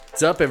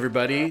What's up,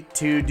 everybody?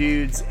 Two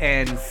dudes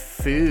and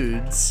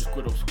foods.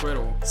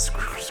 Squirtle.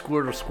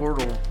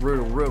 Squirtle,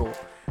 riddle.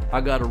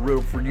 I got a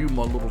riddle for you,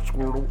 my little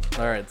squirtle.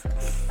 All right.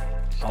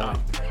 Stop.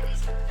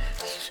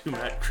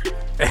 Symmetry.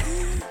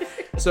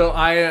 So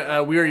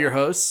we are your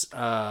hosts.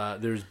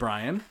 There's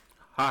Brian.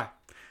 Hi.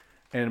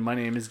 And my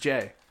name is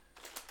Jay.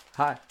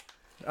 Hi.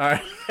 All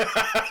right.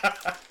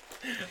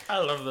 I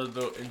love those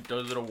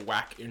little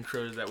whack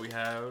intros that we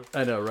have.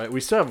 I know, right? We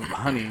still have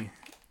honey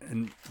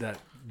and that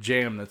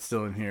jam that's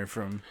still in here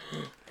from...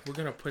 We're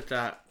going to put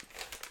that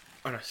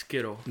on a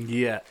Skittle.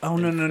 Yeah. Oh,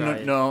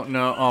 no.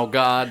 Oh,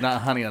 God.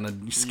 Not honey on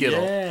a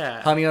Skittle.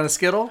 Yeah. Honey on a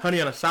Skittle? Honey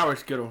on a sour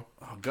Skittle.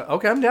 Oh, God.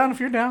 Okay, I'm down if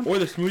you're down. Or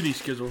the smoothie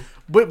Skittle.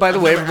 But by the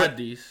way, never had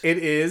these. It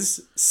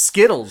is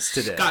Skittles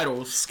today.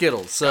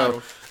 Skittles.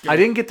 So I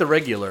didn't get the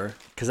regular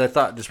because I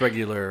thought this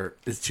regular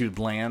is too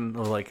bland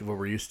or like what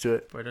we're used to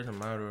it. But it doesn't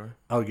matter.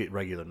 I'll get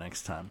regular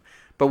next time.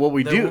 But what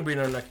we There do... won't be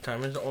no next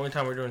time. It's the only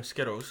time we're doing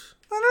Skittles.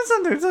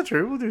 Oh, that's not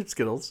true. We'll do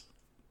Skittles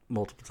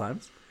multiple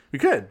times. We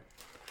could.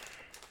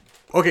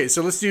 Okay,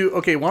 so let's do...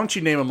 Okay, why don't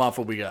you name them off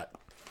what we got?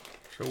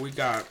 So we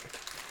got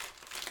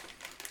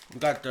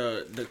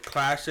the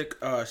classic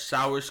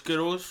sour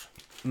Skittles.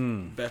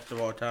 Best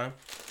of all time.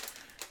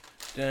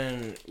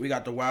 Then we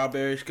got the wild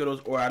berry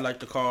Skittles, or I like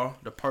to call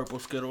the purple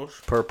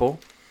Skittles. Purple.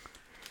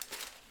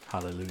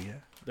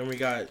 Hallelujah. Then we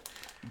got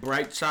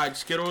bright side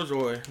Skittles,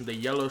 or the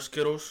yellow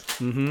Skittles.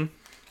 Mm-hmm.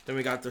 Then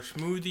we got the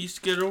smoothie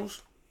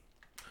Skittles,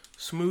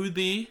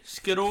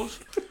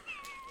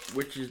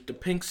 which is the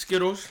pink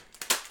Skittles.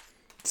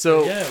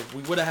 So Yeah,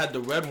 we would have had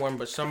the red one,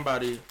 but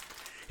somebody...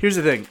 Here's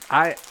the thing.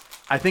 I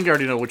think I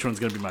already know which one's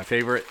going to be my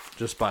favorite,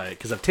 just by...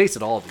 Because I've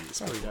tasted all of these.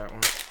 Probably that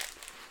one.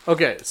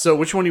 Okay, so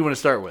which one do you want to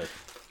start with?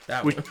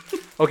 That one.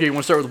 Okay, you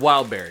want to start with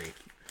wild berry.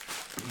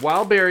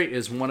 Wild berry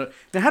is one of...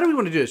 Now, how do we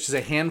want to do this? Just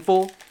a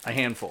handful? A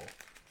handful.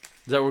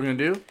 Is that what we're going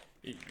to do?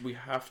 We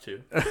have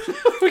to.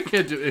 We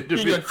can't do it.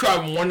 You're going to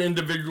try one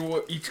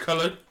individual each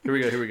color? Here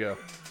we go.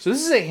 So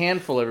this is a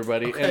handful,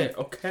 everybody.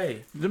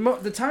 Okay.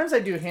 The times I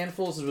do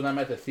handfuls is when I'm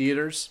at the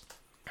theaters.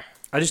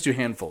 I just do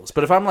handfuls.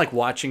 But if I'm like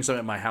watching something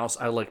at my house,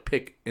 I like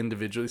pick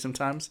individually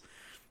sometimes.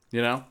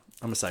 You know?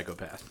 I'm a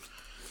psychopath.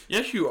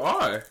 Yes, you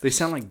are. They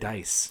sound like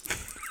dice.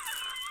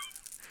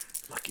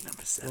 Lucky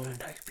number 7.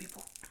 Dice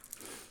people.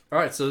 All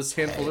right, so this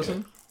handful, this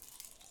one.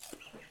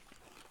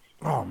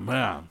 Oh,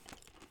 man.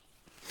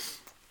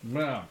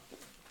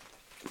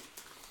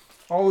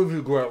 Always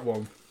a great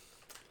one.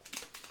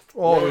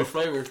 Always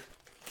flavors.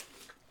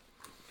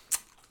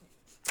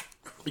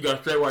 You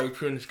gotta say why you're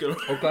chewing the Skittle.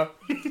 Okay.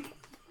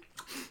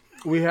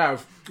 We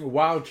have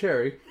wild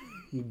cherry,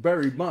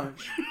 berry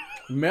bunch,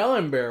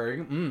 melon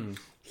berry,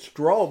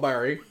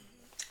 strawberry,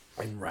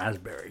 and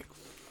raspberry.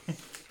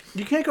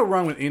 You can't go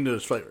wrong with any of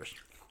those flavors.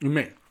 You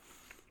mean?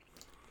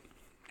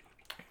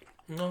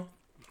 No.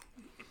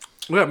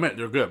 Yeah, man,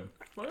 they're good.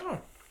 Well, yeah.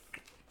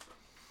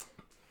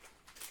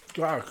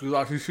 God,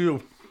 gracias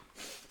you.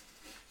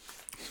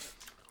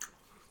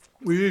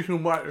 We need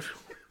some bites.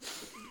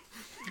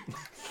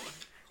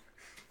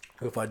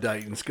 If I die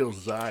eating Skittles,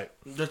 it's alright.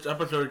 This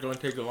episode is going to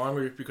take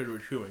longer just because we're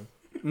chewing.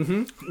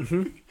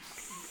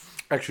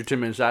 Extra 10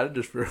 minutes added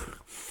just for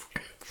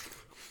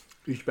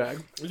each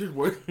bag. We just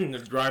worked in the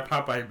dry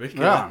Popeye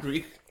biscuit Yeah. last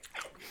week.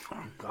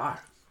 Oh, God.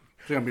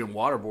 I think I'm being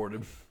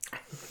waterboarded.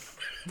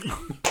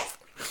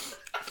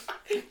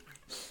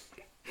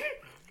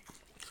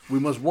 We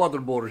must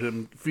waterboard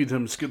him, feed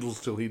him Skittles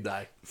till he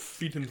die.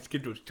 Feed him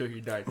Skittles till he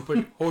died.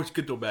 Put whole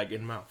Skittle bag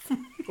in mouth.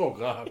 Oh,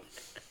 God.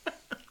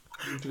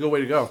 It's a good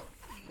way to go.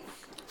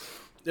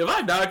 If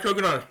I die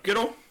choking on a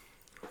Skittle...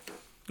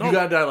 You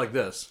gotta die like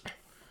this.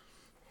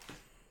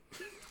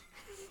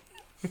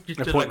 You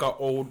did like an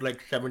old,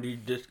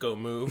 70s disco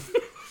move.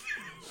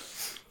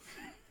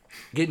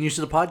 Getting used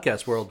to the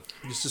podcast world.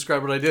 Just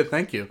describe what I did.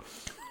 Thank you.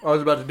 I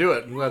was about to do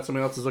it. I'm glad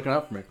somebody else is looking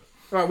out for me.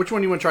 All right, which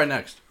one do you want to try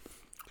next?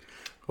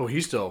 Oh,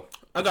 he's still...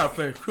 I gotta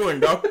finish chewing,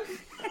 though.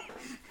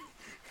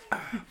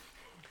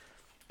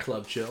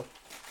 Club chill.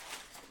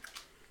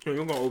 You're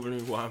gonna open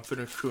it while I'm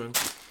finished chewing.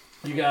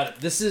 You got it.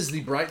 This is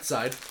the bright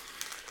side.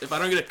 If I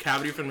don't get a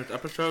cavity from this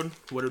episode,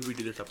 what did we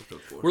do this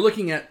episode for? We're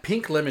looking at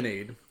pink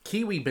lemonade,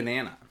 kiwi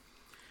banana,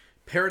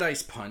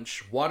 paradise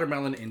punch,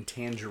 watermelon, and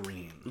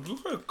tangerine. Did you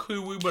say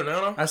kiwi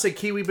banana? I say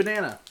kiwi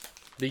banana.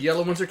 The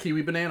yellow ones are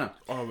kiwi banana.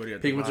 Already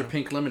at the Pink ones are bottom.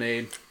 pink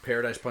lemonade.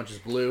 Paradise punch is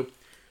blue.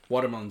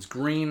 Watermelon's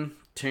green.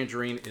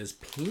 Tangerine is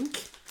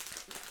pink.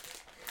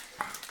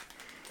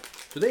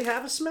 Do they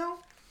have a smell?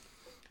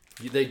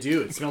 They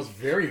do. It smells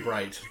very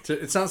bright.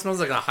 It smells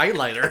like a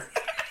highlighter.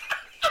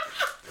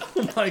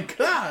 Oh my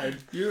God!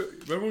 You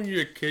remember when you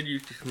were a kid, you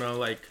used to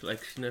smell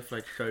sniff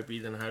like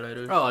Sharpies and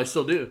highlighters? Oh, I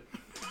still do.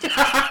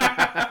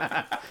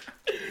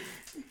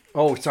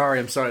 Oh, sorry.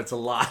 I'm sorry. It's a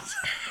lot.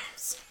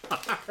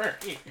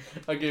 Sorry.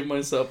 I gave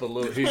myself a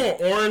little...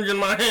 Orange in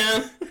my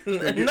hand.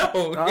 No.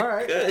 All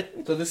right.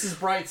 Good. So this is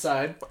bright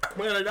side.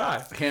 When did I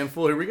die?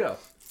 Handful. Here we go.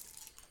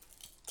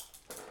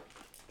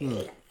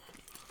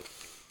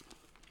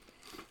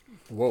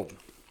 Whoa.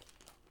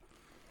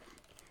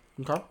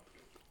 Okay.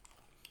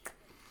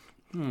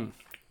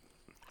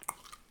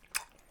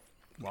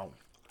 Wow.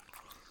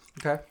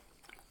 Okay.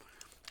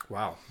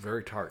 Wow,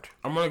 very tart.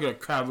 I'm gonna get a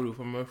cavity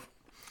from this.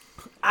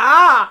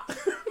 Ah!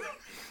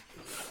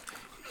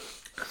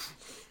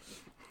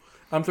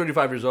 I'm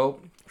 35 years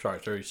old. Sorry,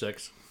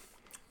 36.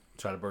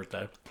 It's had a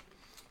birthday.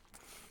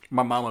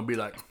 My mom would be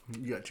like,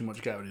 "You got too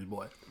much cavities,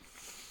 boy."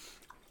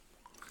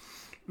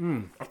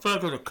 I feel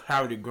like there's a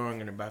cavity growing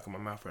in the back of my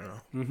mouth right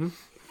now.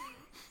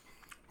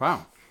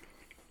 Wow.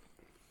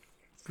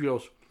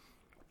 Feels.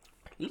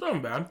 It's not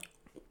bad.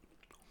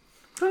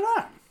 Look at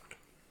that.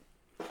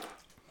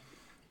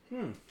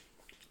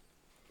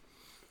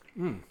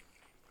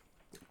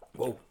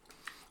 Whoa.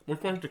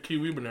 Which one's the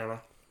kiwi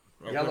banana?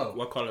 Yellow.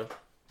 What color?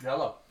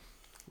 Yellow.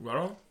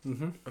 Yellow?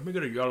 Let me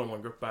get a yellow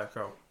one just back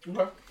out.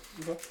 Okay.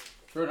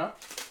 Fair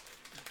enough.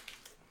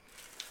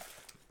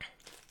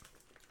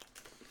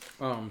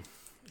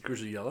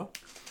 Here's a yellow.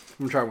 I'm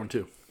gonna try one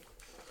too.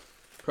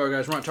 Sorry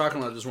guys, we're not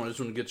talking about this one. I just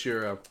want to get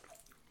your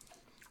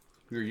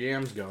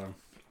yams going.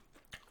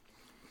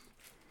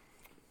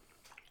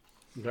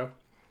 Okay.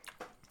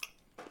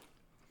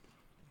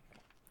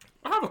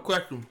 I have a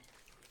question.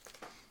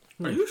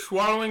 Are you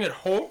swallowing it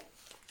whole?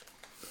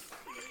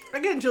 I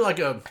get into like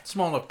a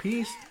small enough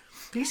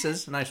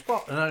pieces, and I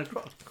swallow.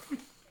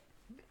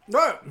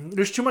 No,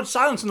 there's too much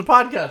silence in the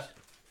podcast.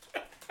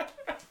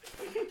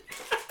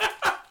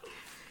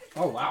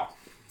 Oh wow.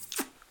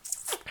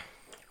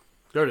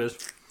 There it is.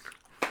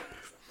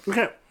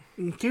 Okay,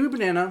 kiwi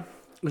banana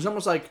is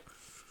almost like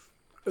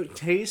it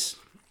tastes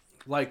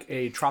like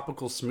a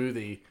tropical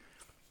smoothie.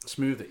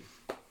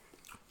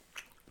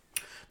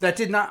 That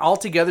did not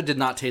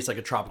taste like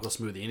a tropical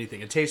smoothie.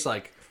 Anything. It tastes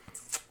like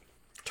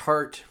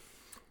tart.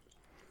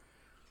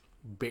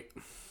 I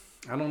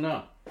don't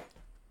know.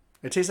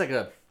 It tastes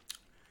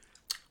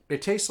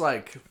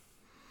like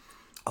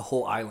a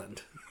whole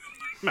island.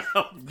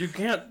 You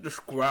can't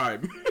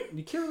describe.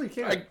 You really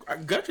can't. I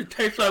guess it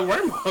tastes like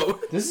rainbow.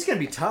 This is gonna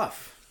be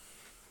tough.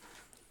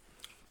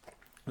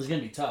 I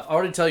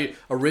already tell you,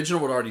 original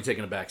would already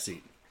taken a back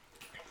seat.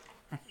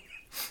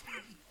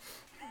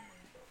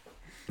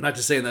 Not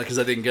just saying that because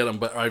I didn't get them,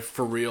 but I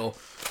for real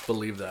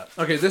believe that.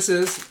 Okay, this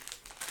is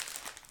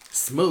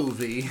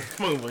smoothie.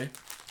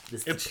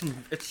 It's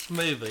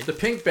smoothie. The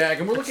pink bag,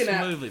 and we're looking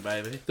at smoothie,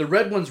 baby. The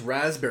red one's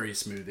raspberry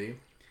smoothie.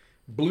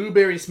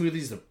 Blueberry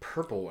smoothie's the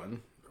purple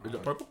one. Is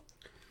it purple?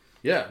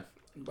 Yeah.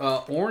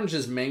 Orange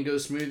is mango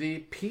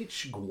smoothie.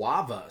 Peach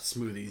guava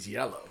smoothie's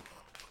yellow.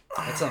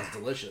 That sounds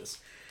delicious.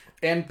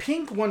 And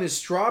pink one is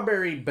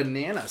strawberry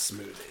banana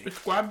smoothie.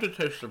 Describe the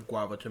taste of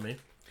guava to me.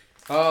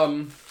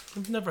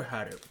 I've never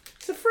had it.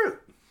 It's a fruit.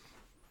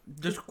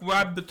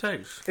 Describe the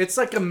taste. It's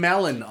like a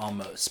melon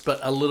almost, but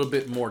a little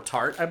bit more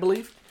tart, I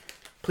believe.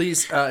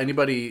 Please,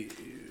 anybody,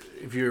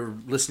 if you're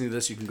listening to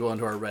this, you can go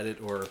onto our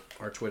Reddit or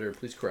our Twitter.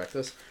 Please correct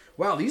us.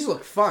 Wow, these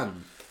look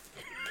fun.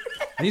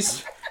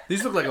 These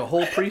look like a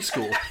whole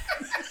preschool.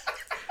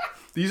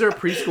 These are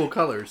preschool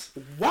colors.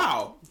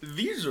 Wow,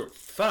 these are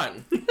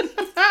fun.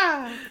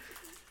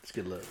 Let's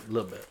get a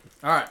little bit.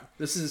 All right,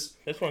 This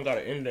one got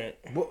an indent.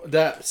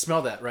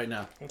 Smell that right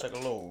now. It's like a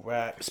little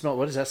rat. Smell.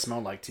 What does that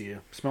smell like to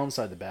you? Smell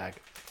inside the bag.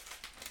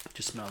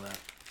 Just smell that.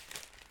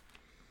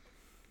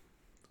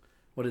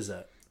 What is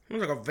that? It's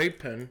like a vape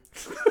pen.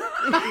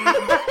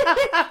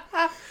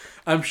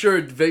 I'm sure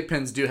vape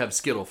pens do have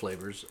Skittle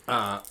flavors.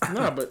 No,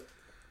 but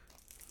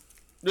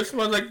this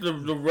smells like the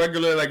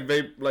regular like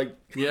vape like.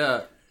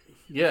 Yeah,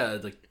 yeah.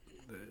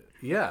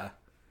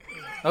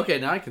 Okay,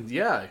 now I can.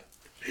 Yeah.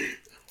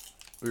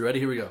 We ready?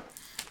 Here we go.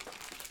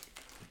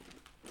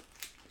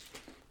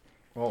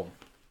 Oh.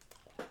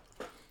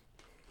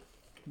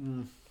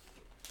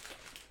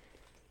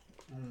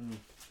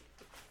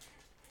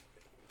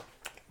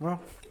 Well,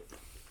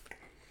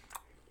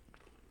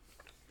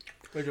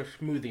 there's a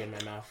smoothie in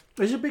my mouth.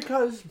 is it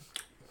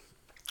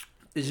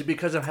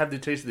because I've had the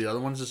taste of the other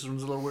ones? This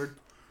one's a little weird,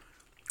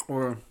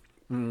 or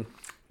I'm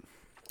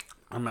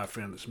not a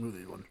fan of the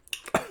smoothie one.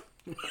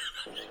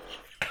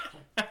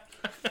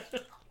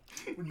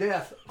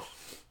 Death.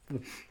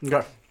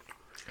 Okay.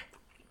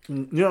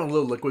 You know, a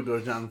little liquid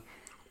goes down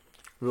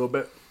a little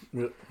bit.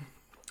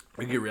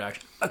 I get a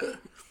reaction.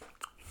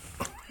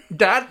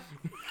 Dad.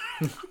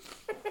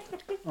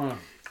 I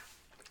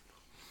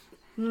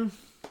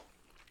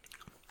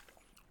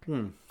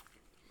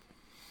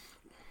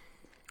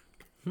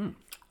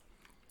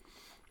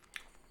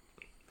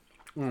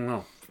don't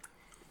know.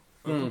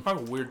 It's kind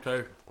of weird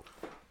taste.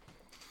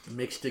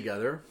 Mixed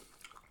together.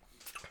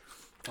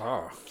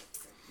 Oh.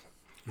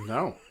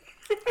 No.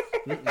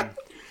 I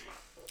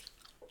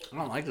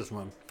don't like this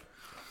one.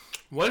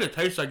 What does it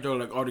taste like though,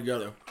 like all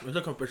together? It's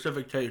like a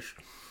specific taste.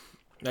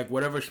 Like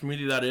whatever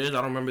smoothie that is, I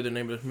don't remember the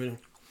name of the smoothie.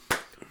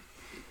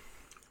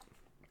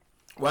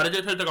 Why did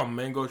it taste like a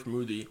mango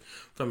smoothie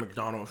from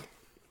McDonald's?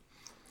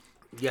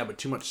 Yeah, but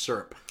too much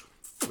syrup.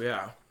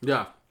 Yeah.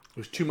 Yeah.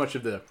 There's too much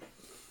of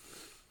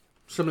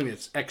something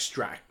that's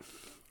extract.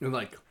 And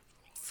like,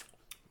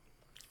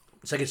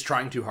 it's like it's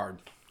trying too hard.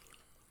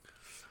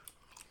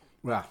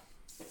 Yeah.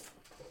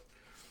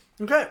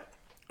 Okay.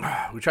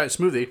 We tried a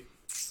smoothie.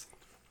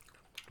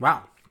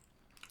 Wow.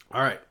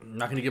 All right. I'm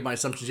not going to give my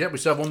assumptions yet. We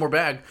still have one more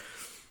bag.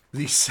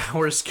 These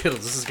sour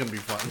Skittles. This is going to be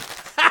fun.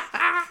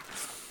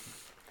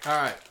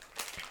 All right.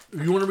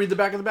 You want to read the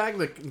back of the bag,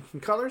 the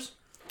colors?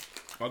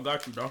 I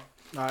got you, though. All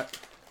right.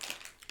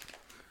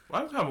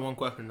 Well, I just have one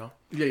question, though.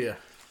 Yeah.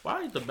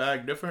 Why is the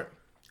bag different?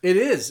 It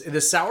is.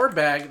 The sour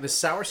bag, the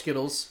sour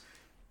Skittles,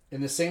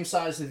 in the same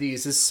size as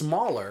these, is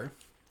smaller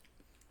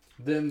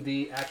than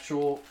the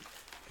actual...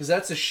 Because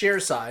that's a share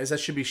size. That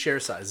should be share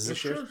size. Is it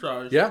share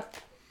size? Yeah.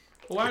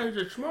 Why is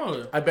it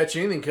smaller? I bet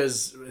you anything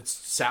because it's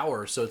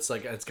sour, so it's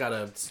like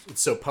it's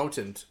so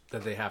potent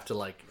that they have to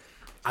like,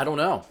 I don't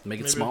know, make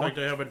it smaller.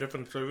 Maybe they have a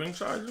different serving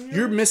size.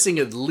 You're missing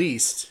at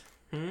least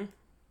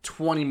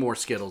 20 more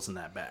Skittles in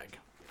that bag,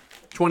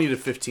 20 to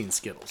 15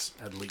 Skittles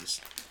at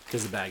least,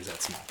 because the bag's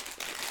that small.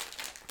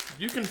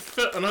 You can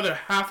fit another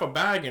half a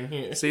bag in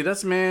here. See,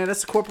 that's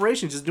the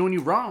corporation just doing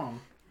you wrong.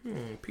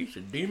 Piece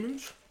of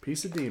demons.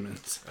 Piece of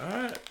demons. All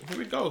right, here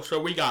we go. So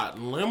we got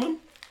lemon.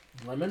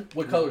 Lemon?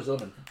 What color is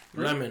lemon?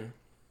 Lemon.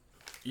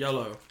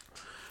 Yellow.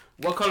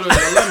 What color is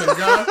the lemon,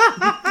 John?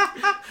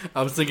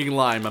 I was thinking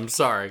lime. I'm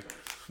sorry.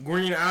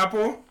 Green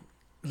apple.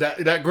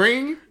 That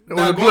green? Or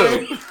That the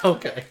blue? green.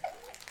 Okay.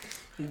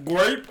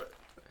 Grape.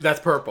 That's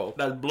purple.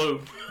 That's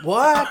blue.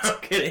 What? I'm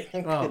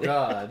kidding. Oh,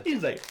 God.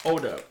 He's like,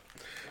 hold up.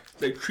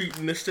 They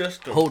cheating the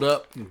system. Hold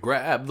up.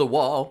 Grab the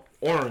wall.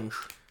 Orange.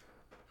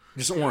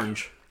 Just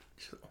orange.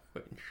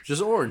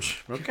 Just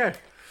orange. Okay.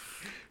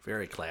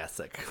 Very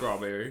classic.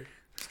 Strawberry.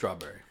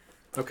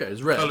 Okay,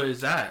 it's red. What color is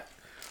that?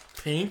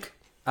 Pink?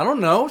 I don't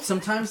know.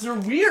 Sometimes they're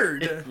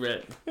weird. It's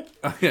red.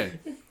 Okay.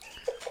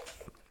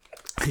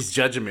 He's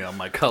judging me on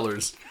my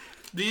colors.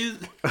 These...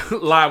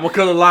 Lime. What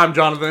color lime,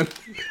 Jonathan?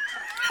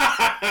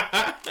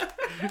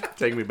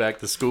 Take me back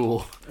to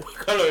school. What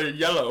color is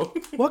yellow?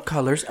 What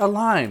color's a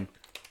lime?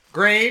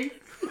 Green.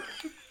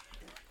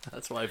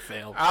 That's why I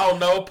failed. I don't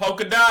know.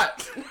 Polka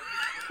dot.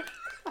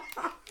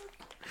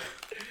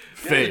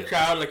 Fail.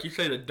 Child, like you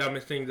say the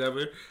dumbest things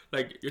ever.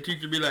 Like your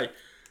teacher be like,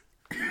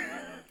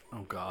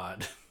 oh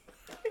God.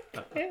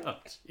 Oh,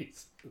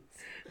 Jesus.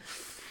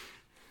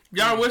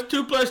 John, what's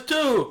 2 + 2?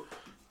 2,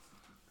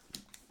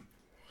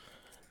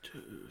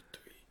 3,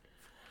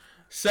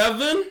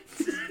 7.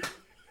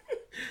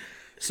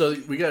 So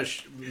we got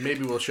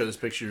maybe we'll show this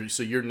picture.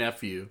 So your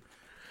nephew,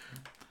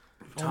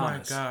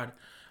 Thomas, Oh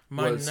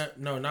my God,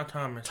 no, not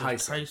Thomas.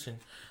 Tyson.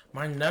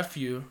 My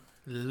nephew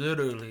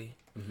literally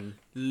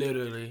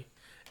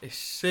is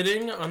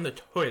sitting on the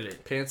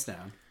toilet, pants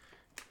down,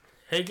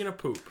 taking a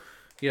poop.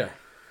 Yeah.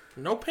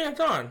 No pants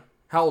on.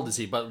 How old is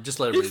he? But just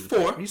let He's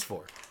 4. He's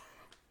 4.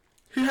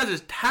 He has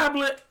his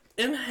tablet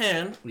in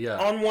hand, Yeah.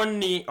 on one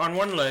knee, on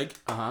one leg,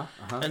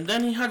 and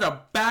then he has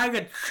a bag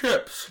of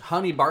chips.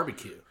 Honey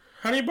barbecue.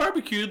 Honey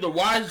barbecue, the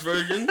wise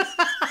version,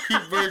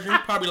 cheap version,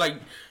 probably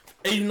like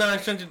 89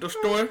 cents at the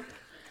store.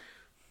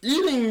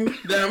 Eating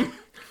them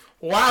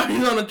while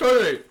he's on the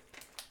toilet.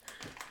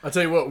 I'll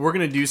tell you what, we're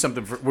going to do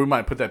something we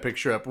might put that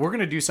picture up. We're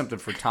going to do something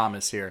for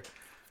Thomas here.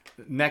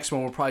 Next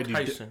one we'll probably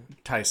do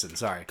Tyson,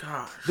 sorry.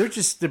 Gosh.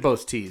 They're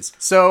both T's.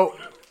 So,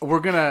 we're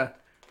going to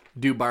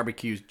do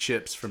barbecue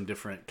chips from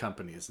different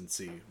companies and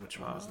see which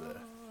one was the...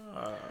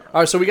 All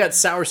right, so we got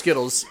sour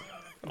Skittles.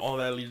 All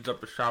that leads up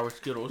to sour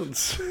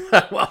Skittles.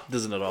 Well,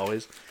 doesn't it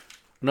always?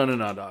 No,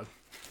 dog.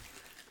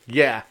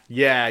 Yeah.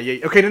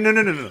 Okay,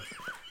 no.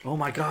 Oh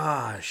my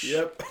gosh.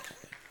 Yep.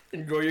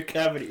 Enjoy your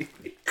cavity.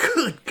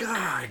 Good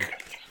God.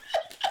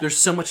 There's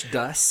so much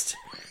dust.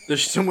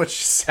 There's so much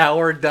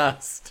sour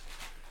dust.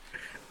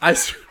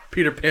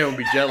 Peter Pan would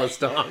be jealous,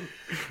 dog.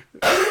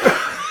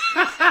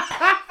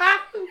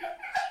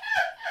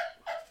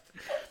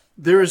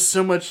 There is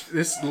so much.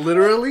 This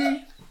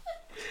literally.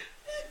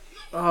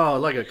 Oh,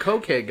 like a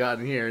cokehead got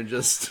in here and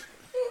just.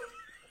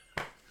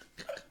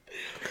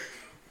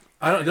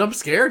 I'm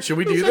scared. Should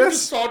we do Like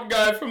this? the salt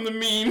guy from the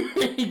meme.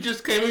 He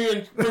just came in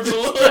and put a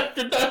little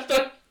extra dust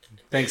on.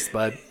 Thanks,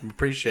 bud.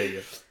 Appreciate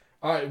you.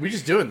 All right, we're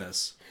just doing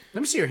this.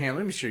 Let me see your hand.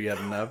 Let me sure you have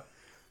enough.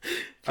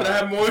 Should I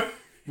have more?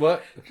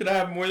 What? Should I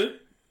have more?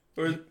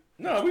 Or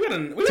no, we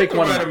gotta take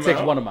one. Take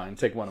one of mine.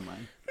 Take one of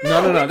mine.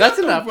 No. That's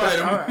enough. Right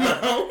All right.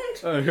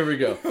 Oh, here we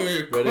go. Oh,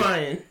 you're Ready?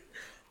 crying.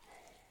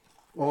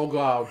 Oh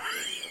God.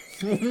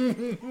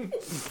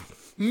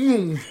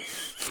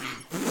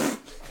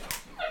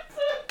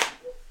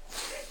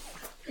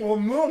 Oh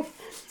no.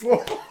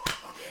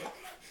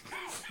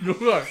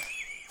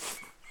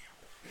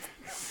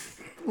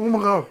 Oh my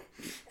God.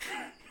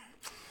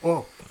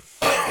 Oh.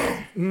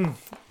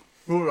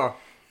 Oh God.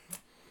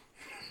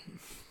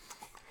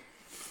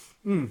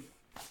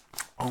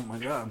 Oh my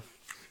God.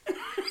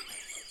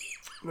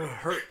 It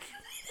hurts.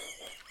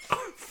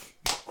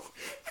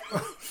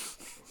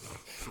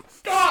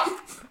 Stop!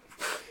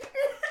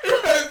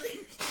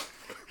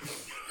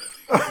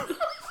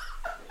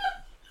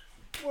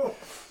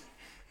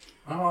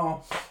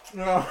 Oh.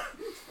 No.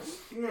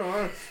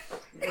 No.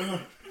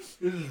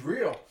 This is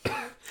real.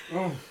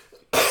 Oh.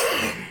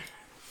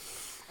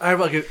 I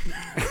have like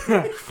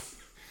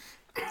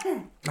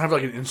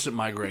an instant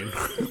migraine.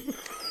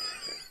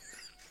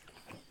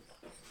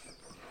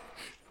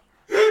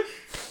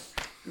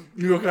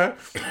 You okay?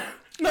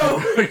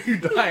 No. Are you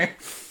dying?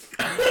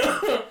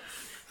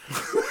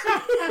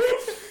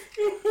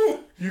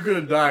 You're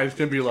gonna die. It's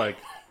gonna be like,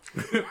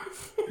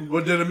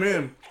 what did him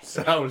in?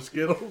 Sour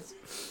Skittles.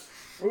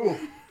 Ooh.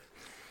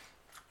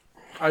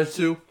 I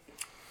sue.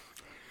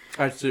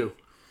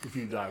 If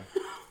you die.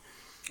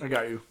 I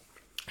got you.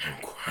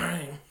 I'm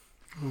crying.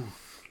 Ooh.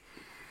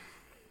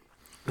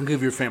 I'll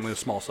give your family a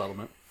small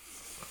settlement.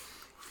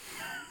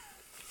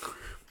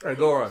 Hey,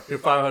 Dora, you're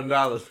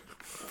 $500.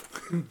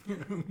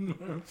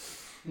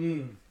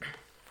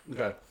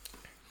 Okay.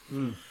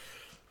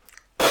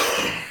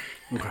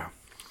 Okay.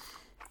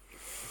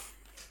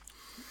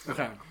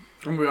 Okay. I'm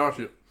gonna be honest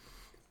with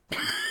you.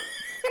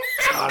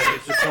 God,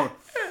 it's the corner.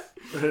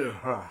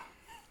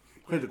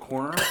 Hit the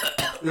corner.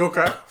 You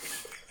okay?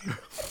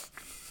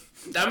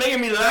 That making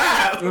me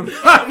laugh. I'm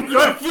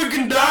gonna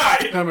freaking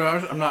die. I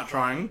mean, I'm not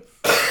trying.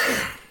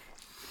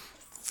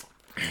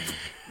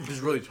 It's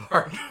really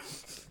hard.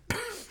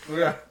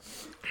 Okay.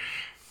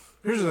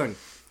 Here's the thing.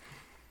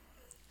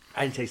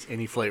 I didn't taste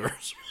any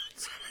flavors.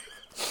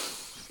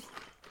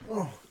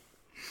 Oh.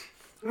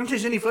 I didn't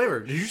taste any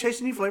flavor. Did you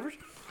taste any flavors?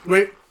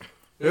 Wait.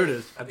 There it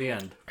is at the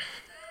end.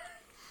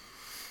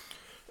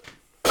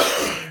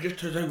 Just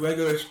tastes like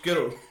regular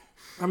Skittles.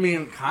 I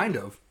mean, kind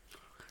of.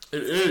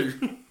 It is.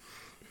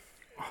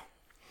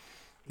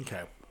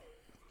 Okay.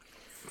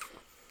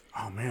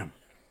 Oh, man.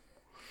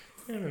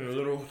 And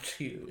little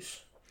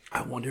tears.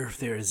 I wonder if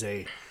there is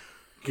a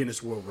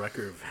Guinness World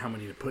Record of how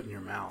many to put in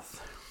your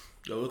mouth.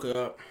 Go look it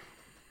up.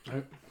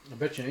 I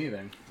bet you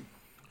anything.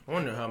 I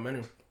wonder how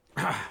many.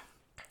 I'm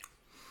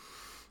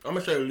gonna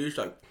say at least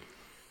like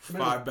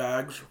 5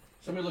 bags.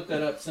 Somebody look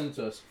that up. Send it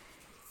to us.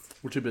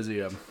 We're too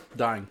busy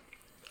dying.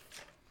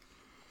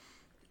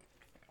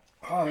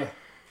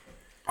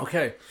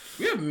 Okay.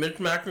 We have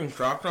mismatching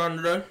socks on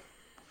today.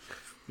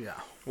 Yeah.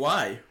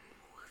 Why?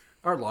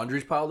 Our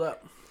laundry's piled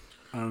up.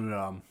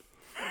 And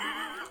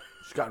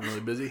it's gotten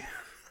really busy.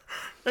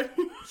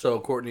 So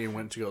Courtney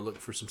went to go look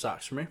for some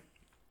socks for me.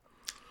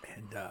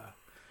 And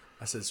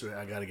I said, so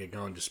I gotta get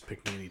going. Just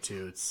pick me any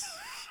two. It's...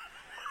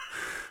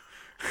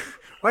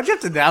 Why'd you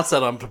have to announce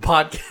that on the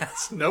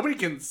podcast? Nobody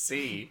can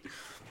see.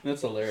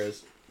 That's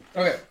hilarious.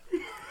 Okay.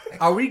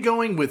 Are we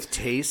going with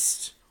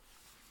taste?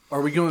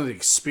 Are we going with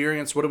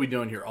experience? What are we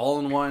doing here? All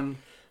in one?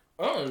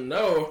 Oh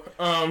no.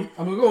 I'm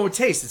gonna go with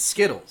taste. It's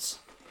Skittles.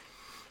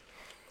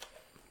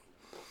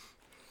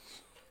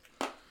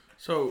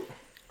 So,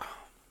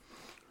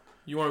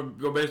 you want to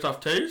go based off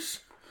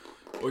taste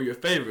or your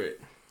favorite?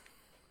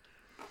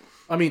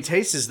 I mean,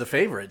 taste is the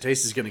favorite.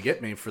 Taste is gonna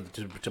get me for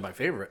to my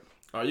favorite.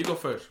 All right, you go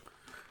first.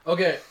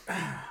 Okay.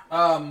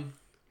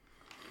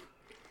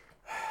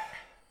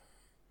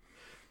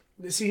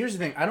 See, here's the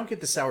thing. I don't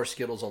get the sour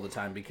Skittles all the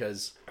time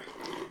because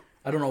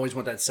I don't always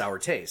want that sour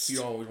taste.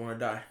 You always want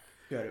to die.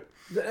 Got it.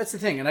 That's the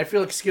thing, and I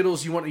feel like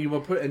Skittles you want to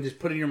put and just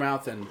put it in your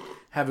mouth and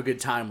have a good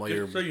time while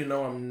you're. So you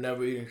know, I'm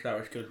never eating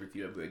sour Skittles with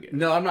you ever again.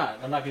 No, I'm not.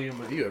 I'm not gonna eat them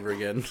with you ever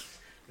again.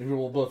 Maybe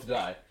we'll both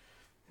die.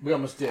 We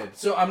almost did.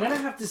 So I'm gonna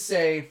have to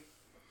say,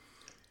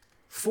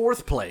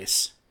 fourth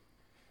place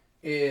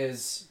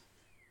is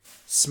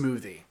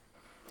smoothie.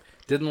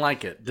 Didn't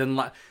like it.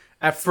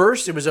 At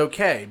first it was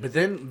okay, but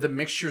then the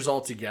mixtures all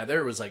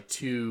together it was like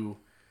too.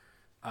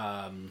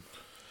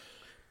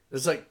 It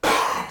was like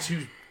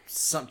too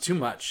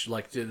much.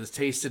 Like the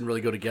taste didn't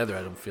really go together.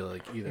 I don't feel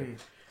like either.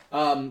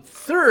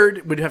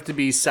 Third would have to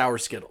be sour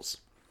Skittles.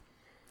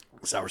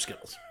 Sour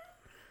Skittles.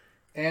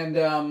 And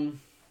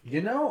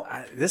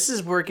this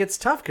is where it gets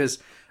tough because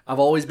I've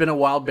always been a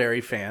wild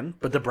berry fan,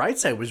 but the bright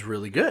side was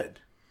really good.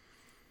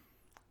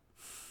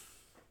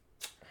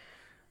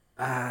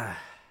 Can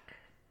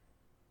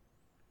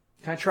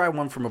I try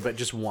one from a bag?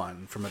 Just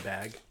one from a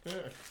bag.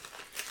 Yeah.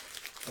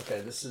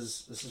 Okay, this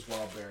is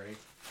wild berry.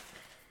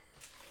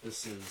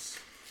 This is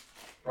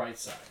bright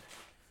side.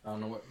 I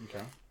don't know what.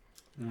 Okay.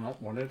 No,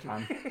 one at a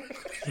time.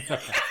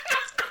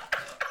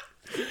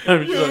 You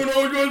don't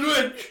know which one's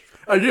which.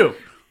 I do.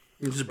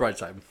 This is bright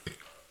side.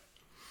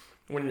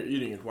 When you're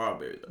eating it's wild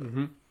berry though.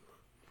 Mm-hmm.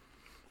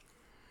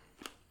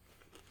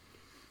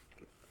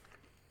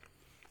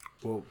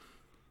 Whoa.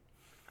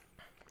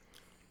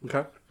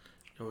 Okay.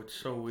 Oh, it's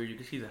so weird. You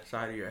can see the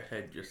side of your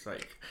head just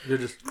like... They're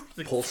just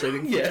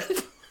pulsating? Yeah.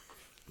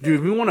 Dude,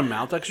 if you want a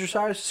mouth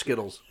exercise,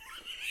 Skittles.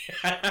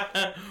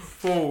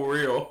 For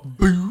real.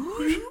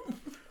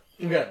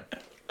 Okay.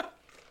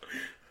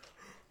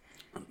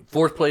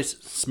 Fourth place,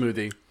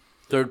 smoothie.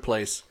 Third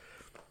place,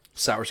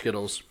 sour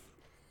Skittles.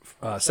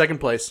 Second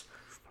place,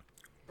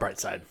 bright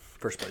side.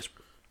 First place,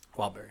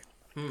 wild berry.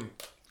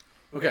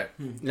 Okay.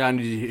 Now I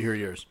need to hear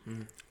yours.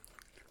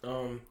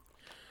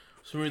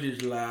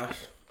 Smoothies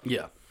last.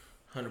 Yeah.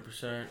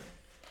 100%.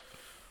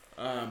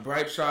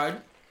 Bright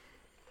side,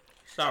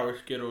 sour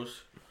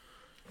Skittles,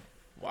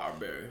 wild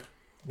berry.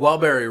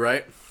 Wild berry,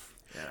 right?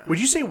 Yeah. Would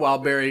you say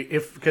wild berry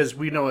because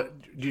we know it?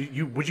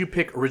 Would you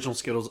pick original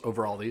Skittles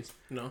over all these?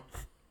 No.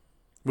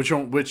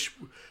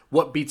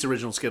 What beats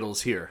original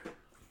Skittles here?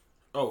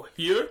 Oh,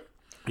 here?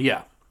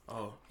 Yeah.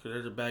 Oh, because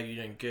there's a bag you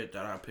didn't get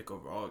that I pick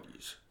over all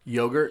these.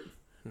 Yogurt?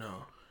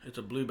 No. It's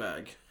a blue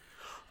bag.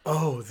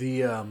 Oh,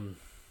 the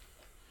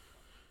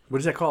what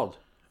is that called?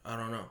 I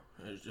don't know.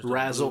 It's just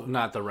Razzle,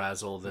 not the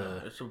Razzle.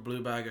 No, it's a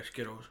blue bag of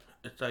Skittles.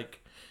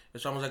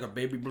 It's almost like a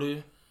baby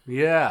blue.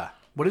 Yeah.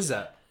 What is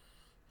that?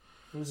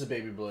 What is a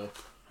baby blue?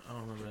 I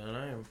don't remember the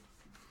name.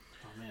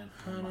 Oh man,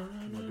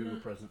 my Google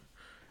present.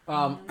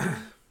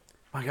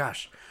 My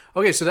gosh.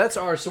 Okay, so that's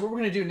so what we're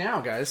gonna do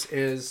now, guys,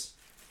 is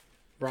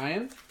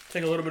Brian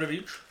Take a little bit of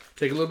each.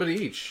 take a little bit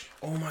of each.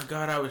 Oh my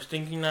god, I was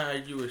thinking that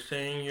as you were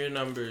saying your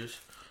numbers,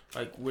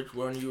 like which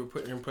one you were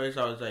putting in place.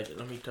 I was like,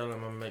 let me tell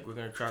them. We're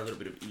gonna try a little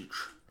bit of each.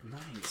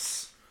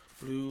 Nice.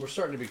 Blue. We're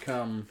starting to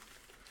become.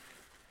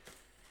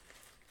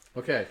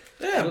 Okay.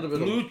 Yeah, a little bit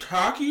blue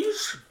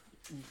Takis.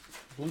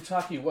 Blue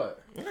Taki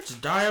what?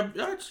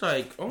 That's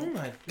like, oh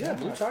my god. Yeah,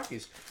 blue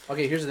Takis.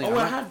 Okay, here's the thing. Oh,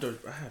 I have those.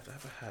 I have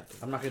had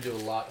those. I'm not gonna do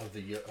a lot of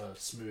the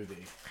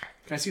smoothie.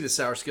 Can I see the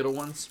sour Skittle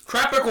ones?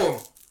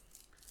 Tropical.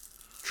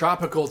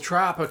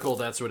 Tropical.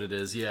 That's what it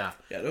is. Yeah.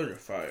 Yeah, those are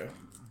fire.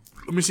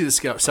 Let me see the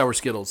sour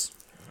Skittles.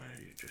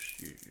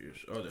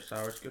 Oh, the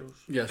sour Skittles.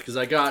 Yes, because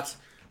I got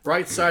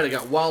Bright Side. I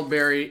got Wild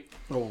Berry.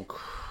 Oh.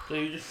 So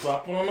you just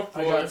drop one on the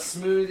floor. I got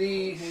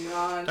smoothie. Hang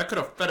on. That could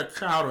have fed a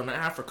child in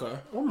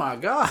Africa. Oh my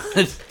god.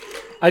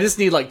 I just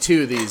need like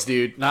 2 of these,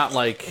 dude. Not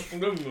like.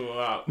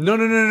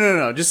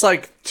 No. Just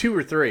like 2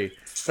 or 3.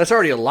 That's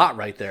already a lot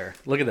right there.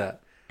 Look at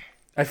that.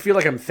 I feel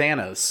like I'm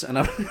Thanos, and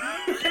I'm.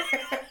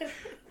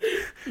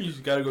 You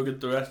just gotta go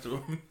get the rest of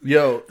them.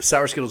 Yo,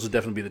 sour Skittles would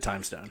definitely be the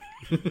time stone.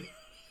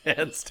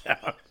 Hands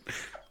down.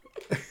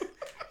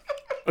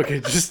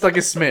 Okay, just like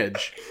a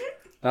smidge.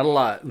 Not a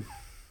lot.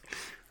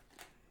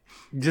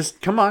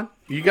 Just, come on.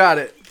 You got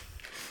it.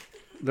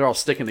 They're all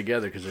sticking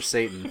together because they're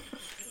Satan.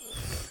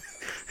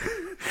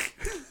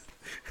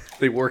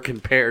 They work in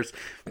pairs.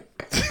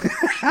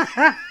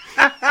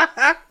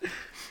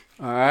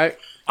 Alright.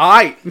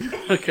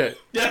 Okay.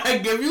 Did I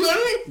give you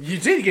any? You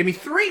did. You gave me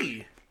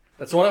 3.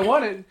 That's what I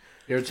wanted.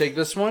 Here, take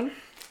this one.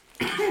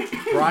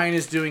 Brian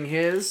is doing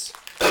his.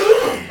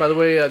 By the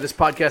way, this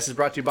podcast is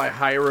brought to you by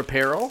Hire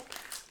Apparel.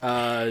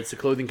 It's a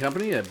clothing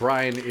company that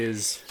Brian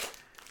is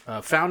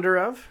founder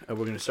of. We're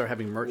going to start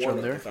having merch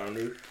on there.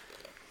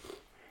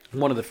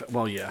 One of the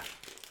well, yeah.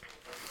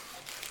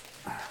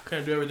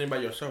 Can't do everything by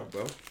yourself,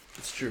 bro.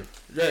 It's true.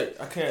 Jay,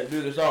 I can't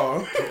do this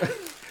all.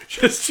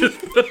 just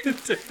put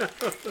it down.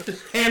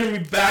 Just handing me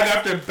bag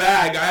after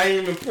bag. I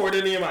ain't even poured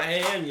any in my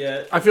hand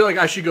yet. I feel like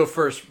I should go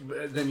first,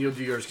 then you'll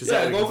do yours.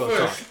 Yeah, go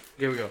first. Talk.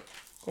 Here we go.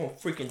 I'm gonna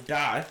freaking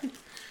die.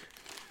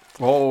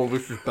 Oh,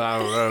 this is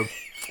bad.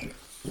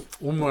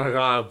 Oh my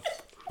god.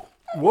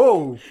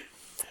 Whoa.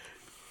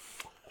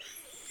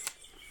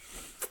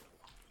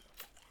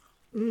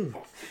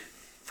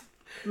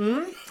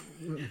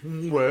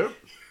 What?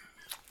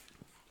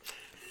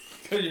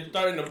 Because you're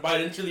starting to bite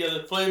into the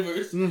other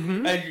flavors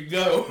as you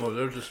go. Oh,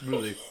 there's a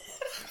smoothie.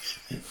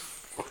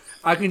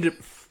 I can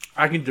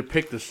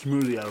depict the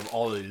smoothie out of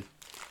all of these.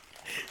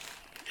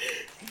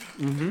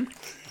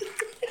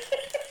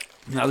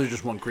 Now there's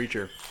just one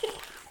creature.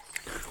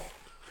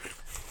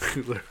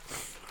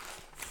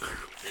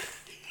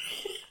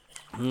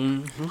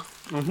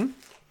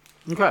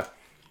 Okay.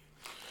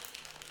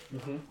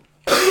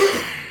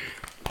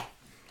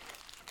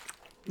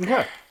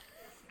 Okay.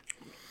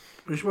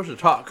 You're supposed to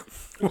talk.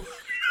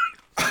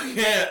 I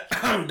can't.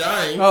 I'm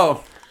dying.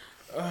 Oh.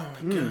 Oh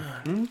my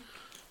god.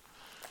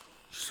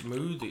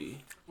 Smoothie.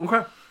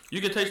 Okay.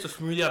 You can taste the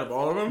smoothie out of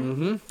all of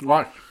them?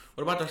 Watch.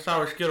 What about the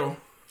sour Skittle?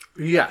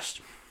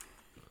 Yes.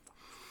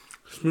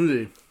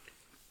 Smoothie.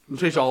 You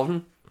taste all of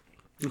them.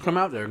 You come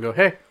out there and go,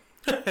 hey.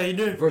 How you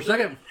doing? For a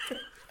second.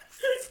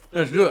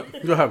 Let's do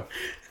it. Go ahead.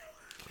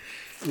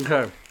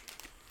 Okay.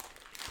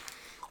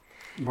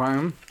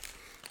 Brian.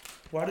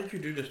 Why did you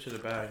do this to the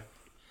bag?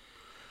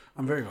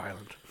 I'm very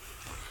violent.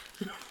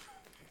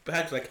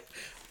 Bag's like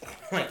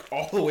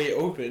all the way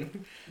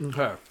open.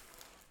 Okay.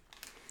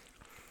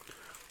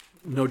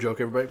 No joke,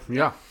 everybody.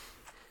 Yeah.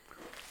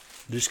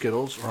 These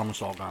Skittles are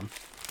almost all gone.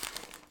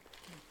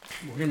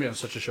 We're going to be on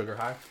such a sugar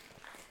high.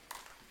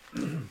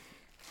 He's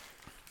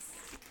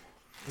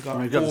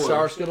got the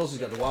sour Skittles. He's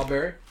got the wild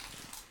berry.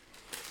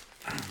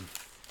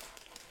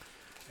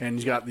 And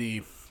he's got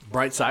the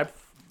bright side.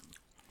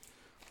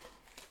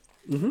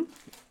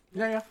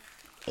 Yeah.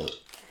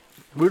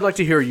 We'd like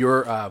to hear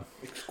your...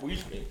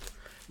 Excuse me.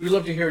 We'd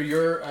love to hear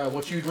your...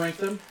 what you'd rank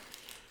them.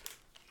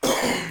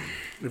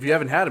 If you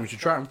haven't had them, you should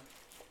try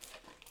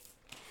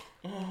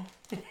them.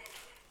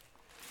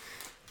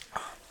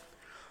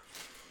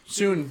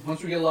 Soon,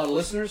 once we get a lot of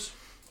listeners,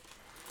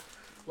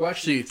 we'll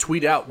actually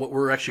tweet out what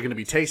we're actually going to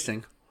be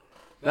tasting.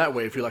 That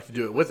way, if you'd like to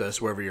do it with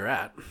us, wherever you're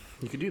at,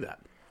 you can do that.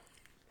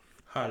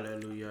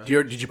 Hallelujah.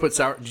 Did you put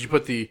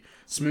the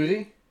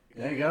smoothie?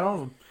 Yeah, you got all of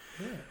them.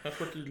 Yeah, that's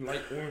what these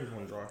light orange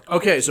ones are.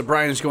 Okay, so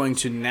Brian's going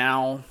to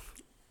now,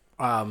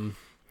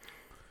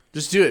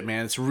 just do it,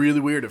 man. It's really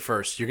weird at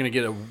first. You're going to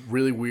get a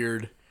really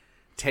weird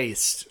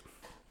taste.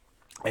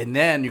 And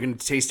then you're going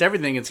to taste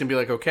everything. It's going to be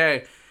like,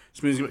 okay,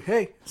 Smoothie's going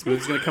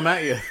to come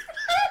at you.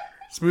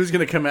 Smoothie's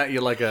going to come at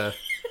you like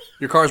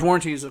your car's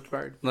warranty is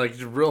expired. Like,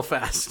 real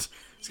fast.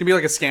 It's gonna be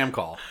like a scam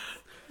call.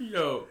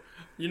 Yo,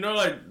 you know,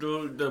 like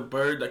the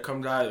bird that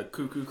comes out of the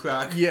cuckoo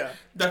clock? Yeah.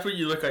 That's what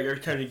you look like every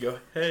time you go,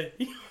 hey.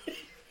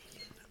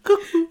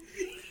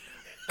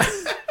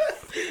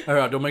 All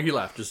right, don't make you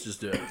laugh.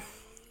 Just do it.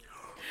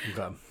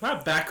 Okay. My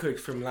back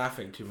hurts from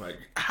laughing too much.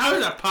 How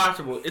is that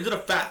possible? Is it a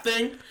fat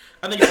thing?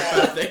 I think it's a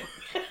fat thing.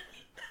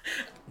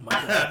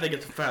 I think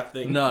it's a fat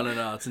thing. No.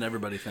 It's an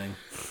everybody thing.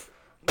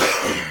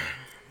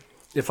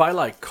 If I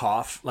like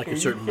cough like a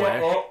certain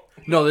way.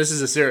 No, this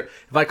is a serious.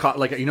 If I cough,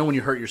 like, you know when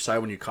you hurt your side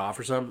when you cough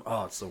or something?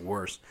 Oh, it's the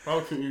worst. I'll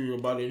treat you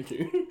about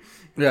into.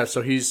 Yeah,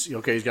 so he's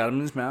okay. He's got him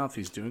in his mouth.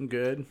 He's doing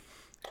good.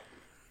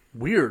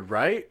 Weird,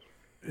 right?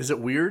 Is it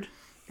weird?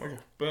 I can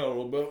spell a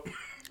little bit.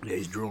 Yeah,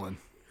 he's drooling.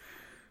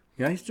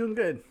 Yeah, he's doing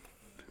good.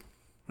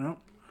 Well,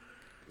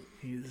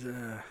 he's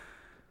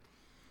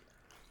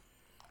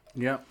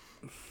Yep.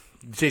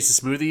 You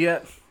taste the smoothie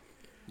yet?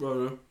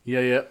 Brother.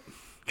 Yeah.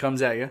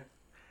 Comes at you.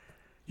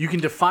 You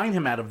can define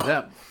him out of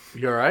them.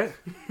 You all right?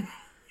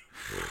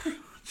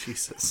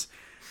 Jesus.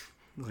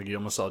 Looks like you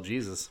almost saw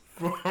Jesus.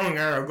 I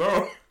gotta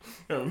go.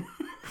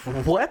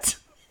 What?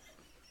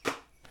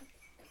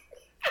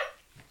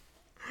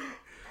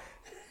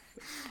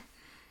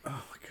 Oh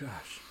my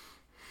gosh.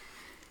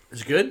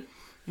 Is it good?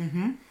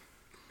 Mm-hmm.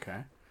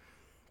 Okay.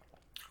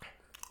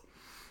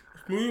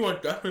 Smoothie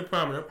one's definitely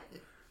prominent.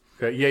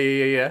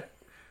 Okay. Yeah.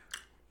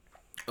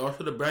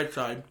 Also the bread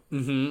side.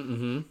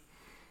 Mm-hmm.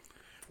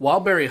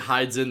 Wildberry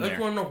hides in I just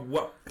there. want to know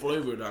what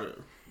flavor that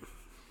is.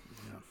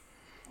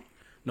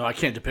 No, I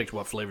can't depict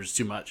what flavors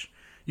too much.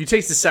 You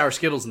taste the sour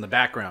Skittles in the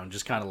background,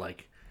 just kind of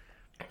like...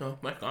 No,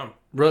 that's gone.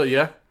 Really,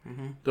 yeah?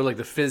 Mm-hmm. They're like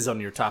the fizz on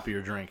your top of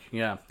your drink.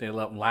 Yeah, they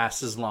don't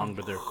last as long,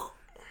 but they're...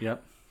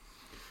 Yep.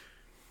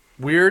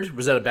 Weird?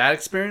 Was that a bad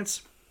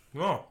experience?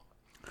 No.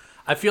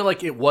 I feel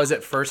like it was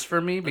at first for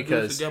me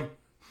because... Again.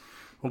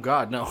 Oh,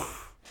 God, no.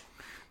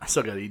 I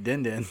still got to eat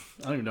Din Din.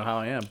 I don't even know how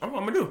I am. I'm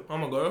going to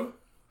go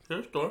to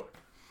the store.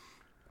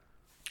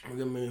 I'm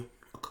going to get me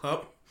a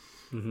cup.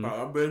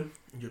 I've been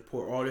just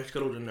pour all the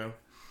Skittles in there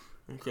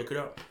and cook it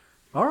up.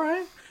 All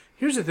right.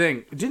 Here's the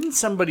thing. Didn't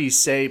somebody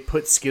say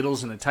put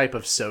Skittles in a type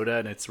of soda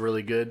and it's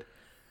really good?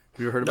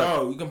 Have you ever heard about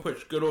No, you can put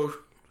Skittles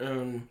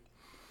in,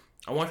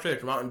 I want to say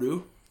it's Mountain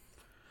Dew.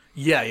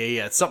 Yeah.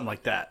 It's something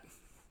like that.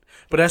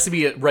 But it has to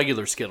be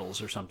regular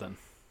Skittles or something.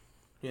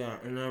 Yeah,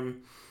 and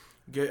then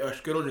get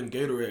Skittles and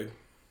Gatorade.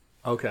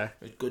 Okay.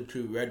 It's good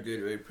too, red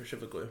Gatorade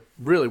specifically.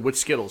 Really? Which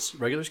Skittles?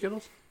 Regular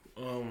Skittles?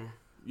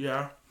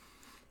 Yeah.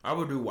 I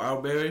would do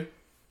Wild Berry.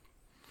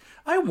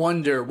 I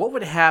wonder what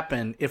would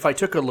happen if I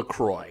took a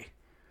LaCroix.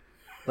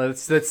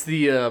 That's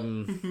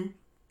the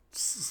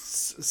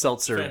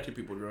seltzer. Fancy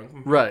people drink.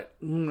 Right.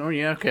 Oh,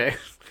 yeah, okay.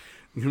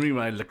 Give me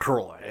my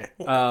LaCroix.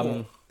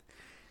 And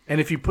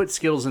if you put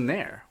Skittles in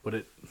there, would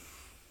it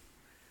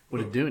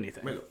do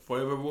anything? Make it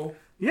flavorful.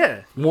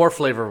 Yeah, more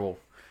flavorful.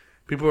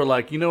 People are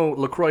like,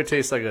 LaCroix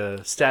tastes like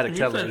a static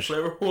Can you say television.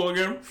 flavorful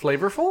again?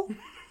 Flavorful?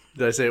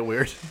 Did I say it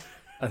weird?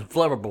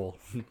 Flavorful.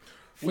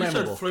 We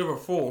said Flammable.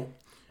 flavorful.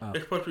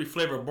 It's supposed to be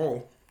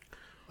flavorful.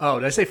 Oh,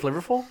 did I say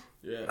flavorful?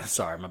 Yeah.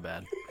 Sorry, my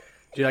bad.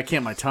 Dude, I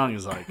can't. My tongue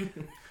is like,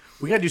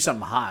 we gotta do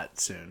something hot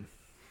soon.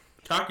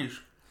 Takis.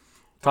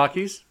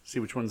 Takis?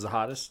 See which one's the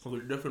hottest? A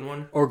different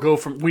one. Or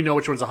we know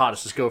which one's the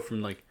hottest. Just go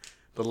from like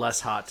the less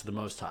hot to the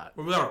most hot.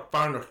 Well, we gotta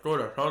find a store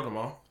that sells them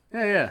all.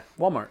 Yeah.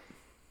 Walmart.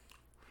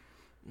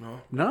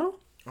 No, No?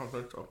 I don't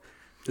think so.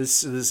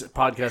 This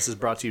podcast is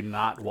brought to you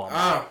not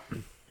Walmart.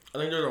 I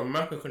think there's a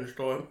Mexican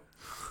store.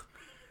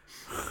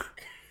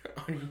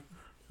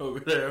 Over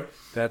there.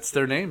 That's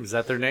their name. Is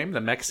that their name?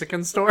 The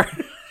Mexican store?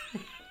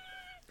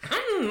 I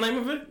don't know the name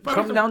of it.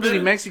 Come down to the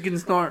Mexican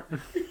store.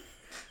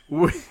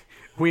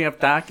 We have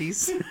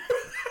Takis.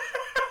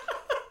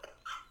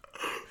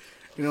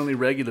 And only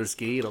regular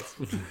Skittles.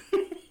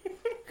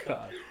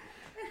 God.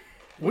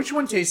 Which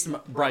one tastes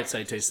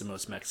Brightside tastes the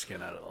most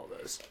Mexican out of all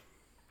those?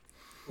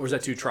 Or is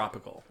that too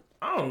tropical?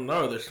 I don't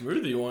know. The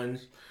smoothie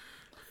ones.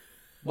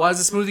 Why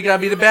does the smoothie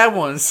gotta be the bad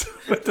ones?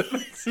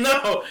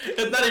 No,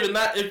 it's not even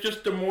that. It's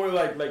just the more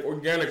like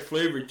organic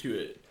flavor to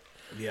it.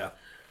 Yeah.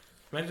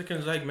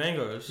 Mexicans like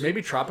mangoes.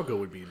 Maybe tropical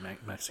would be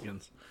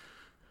Mexicans.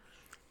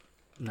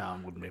 No,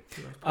 it wouldn't be.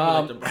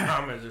 Like the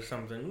Bahamas or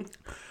something.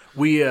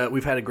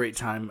 We've had a great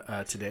time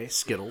today.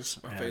 Skittles.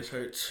 My face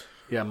hurts.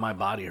 Yeah, my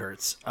body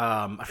hurts.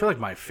 I feel like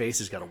my face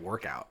has got to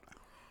work out.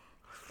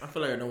 I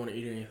feel like I don't want to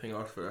eat anything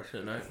else for the rest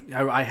of the night.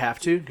 I have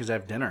to because I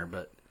have dinner,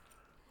 but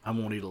I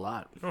won't eat a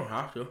lot. I don't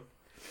have to.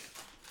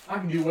 I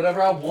can do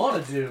whatever I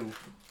want to do.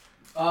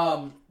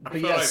 But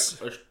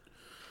yes.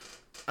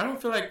 I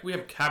don't feel like we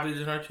have cavities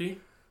in our tea.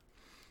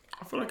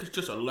 I feel like it's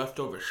just a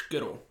leftover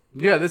Skittle.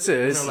 Yeah, that's it.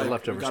 It's like a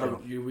leftover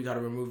Skittle. We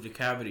gotta remove the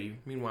cavity.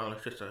 Meanwhile,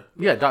 it's just a...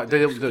 Yeah,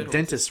 the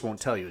dentist won't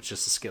tell you. It's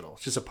just a Skittle.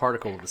 It's just a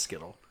particle of the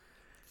Skittle.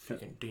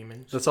 Freaking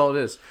demons. That's all it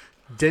is.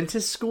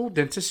 Dentist school,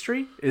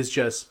 dentistry, is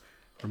just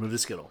remove the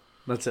Skittle.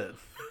 That's it.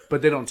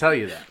 But they don't tell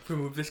you that.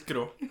 Remove the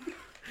Skittle.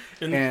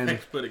 And the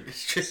textbook,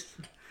 it's just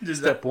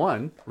Step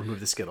 1, remove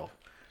the Skittle.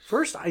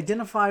 First,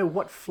 identify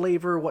what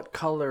flavor, what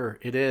color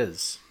it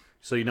is.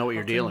 So you know what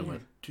you're dealing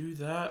with. Do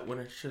that when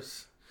it's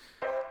just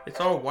It's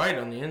all white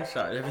on the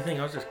inside. Everything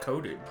else is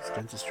coated. It's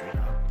dentistry,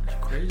 huh? It's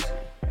crazy.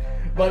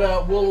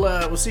 But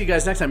we'll see you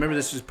guys next time. Remember,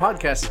 this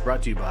podcast is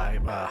brought to you by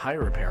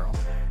Hire Apparel.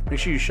 Make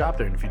sure you shop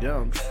there, and if you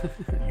don't,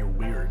 you're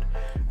weird.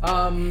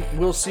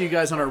 We'll see you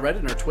guys on our Reddit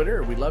and our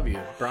Twitter. We love you.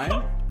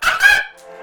 Brian?